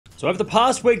So over the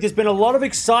past week, there's been a lot of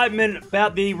excitement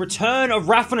about the return of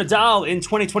Rafa Nadal in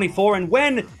 2024 and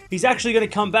when he's actually going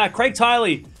to come back. Craig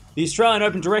Tiley, the Australian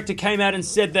Open director, came out and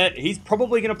said that he's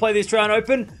probably going to play the Australian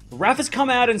Open. Rafa's come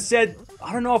out and said,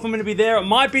 I don't know if I'm going to be there. I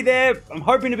might be there. I'm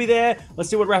hoping to be there. Let's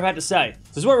see what Rafa had to say.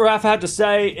 This is what Rafa had to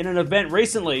say in an event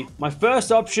recently. My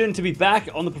first option to be back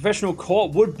on the professional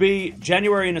court would be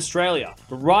January in Australia.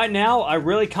 But right now, I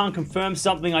really can't confirm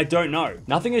something I don't know.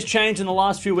 Nothing has changed in the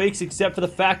last few weeks except for the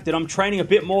fact that I'm training a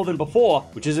bit more than before,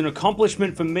 which is an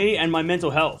accomplishment for me and my mental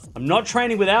health. I'm not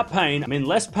training without pain. I'm in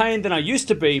less pain than I used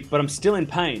to be, but I'm still in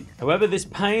pain. However, this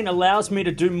pain allows me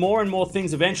to do more and more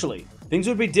things eventually. Things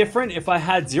would be different if I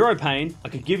had zero pain. I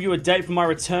could give you a date for my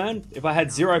return if I had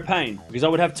zero pain, because I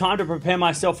would have time to prepare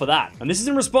myself for that. And this is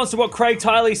in response to what Craig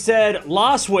Tiley said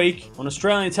last week on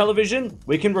Australian television.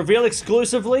 We can reveal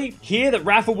exclusively here that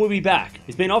Rafa will be back.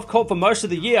 He's been off court for most of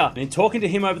the year, and in talking to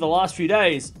him over the last few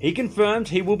days, he confirmed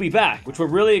he will be back, which we're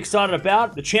really excited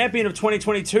about. The champion of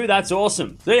 2022, that's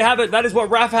awesome. There you have it. That is what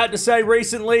Rafa had to say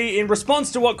recently in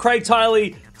response to what Craig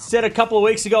Tiley said a couple of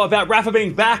weeks ago about Rafa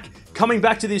being back, coming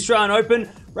back to the Australian Open.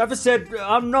 Rafa said,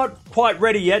 I'm not quite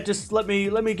ready yet. Just let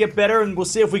me get better and we'll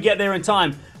see if we get there in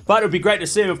time. But it would be great to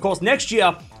see him. Of course, next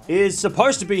year is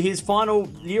supposed to be his final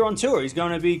year on tour. He's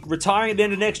going to be retiring at the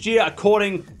end of next year,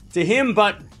 according to him.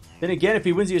 But then again, if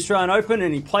he wins the Australian Open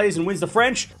and he plays and wins the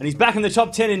French, and he's back in the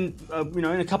top 10 in in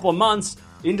a couple of months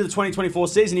into the 2024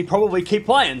 season, he'd probably keep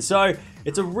playing. So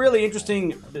it's a really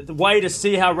interesting way to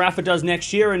see how Rafa does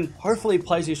next year, and hopefully he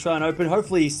plays the Australian Open.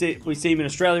 Hopefully we see him in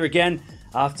Australia again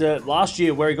after last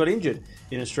year where he got injured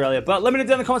in Australia. But let me know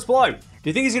down in the comments below. Do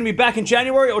you think he's going to be back in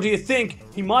January, or do you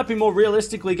think he might be more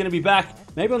realistically going to be back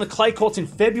maybe on the clay courts in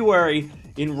February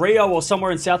in Rio or somewhere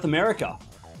in South America?